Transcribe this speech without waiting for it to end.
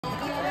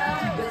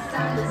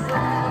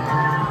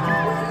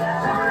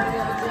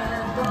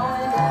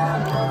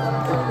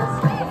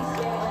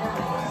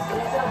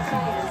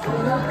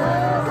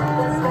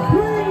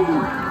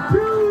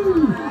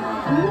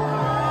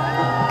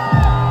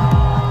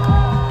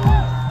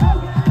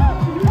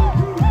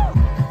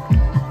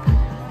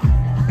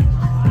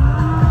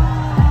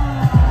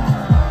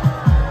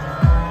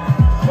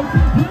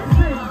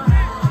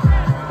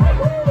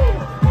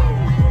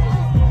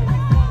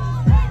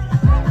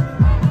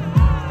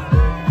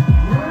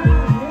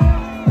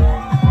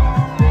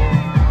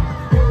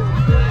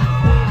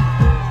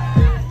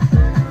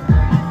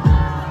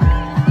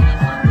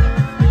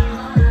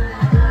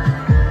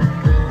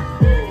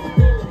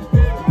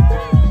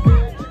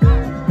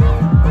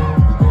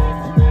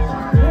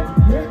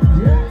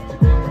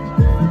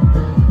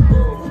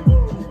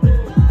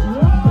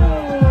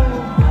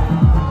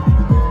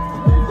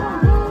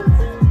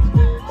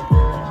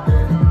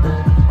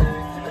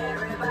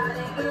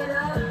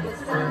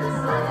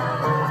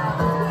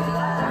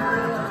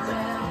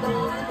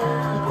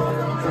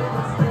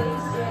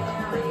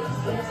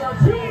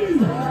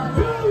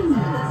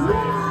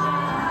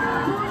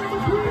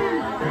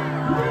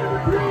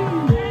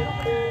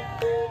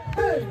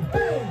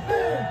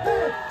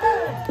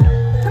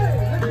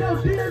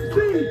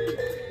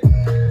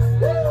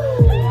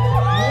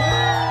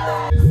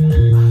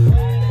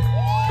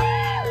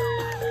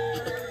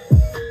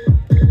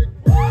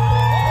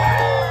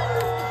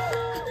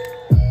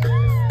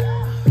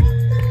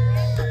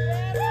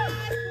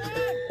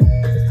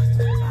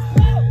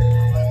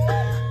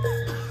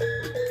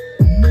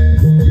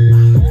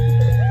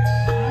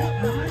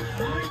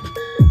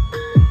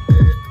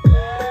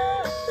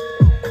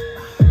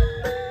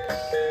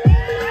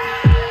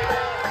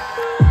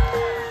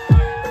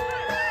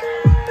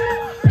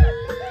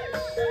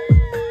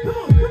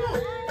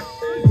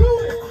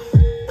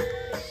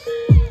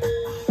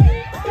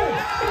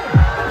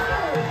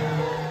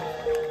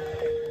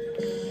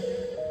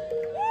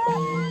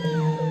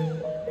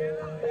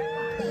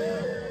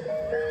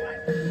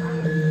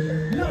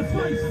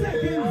5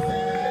 seconds.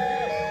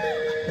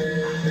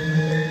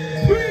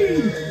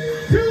 3,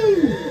 2,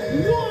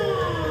 1.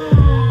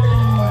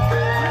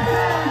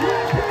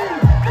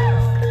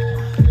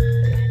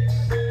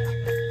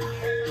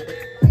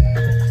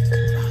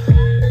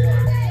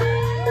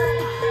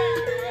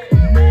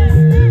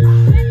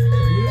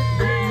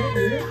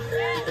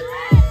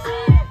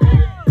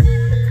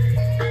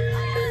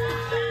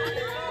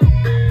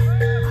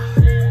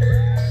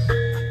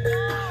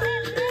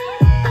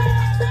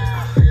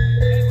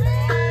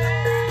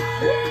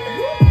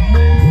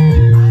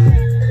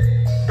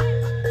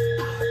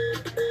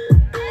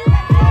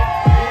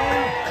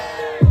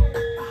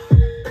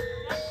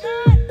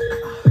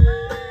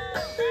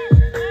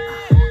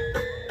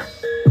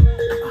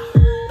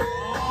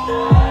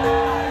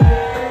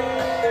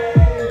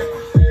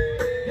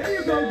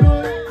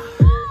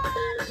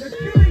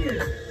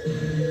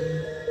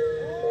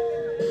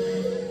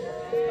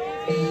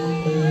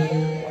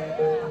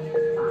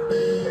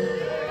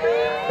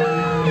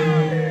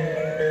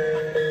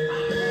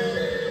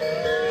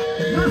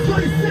 Last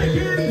 5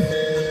 seconds.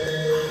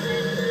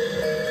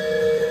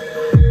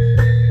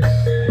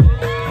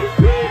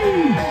 3,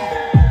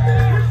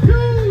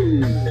 2,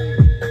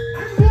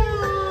 1.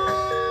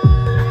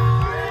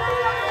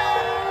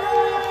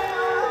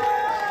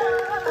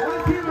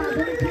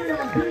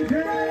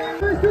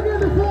 Let's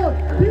together for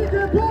DJ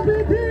Bobby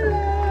Dion.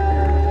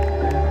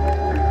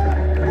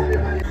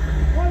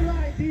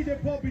 Alright, DJ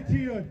Bobby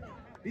Dion.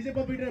 DJ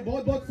Bobby Dion,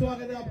 बहुत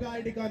स्वागत है आपका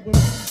IIT Kanpur.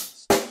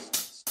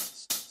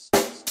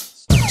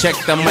 Check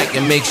the mic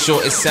and make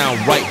sure it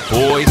sound right,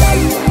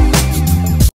 boys.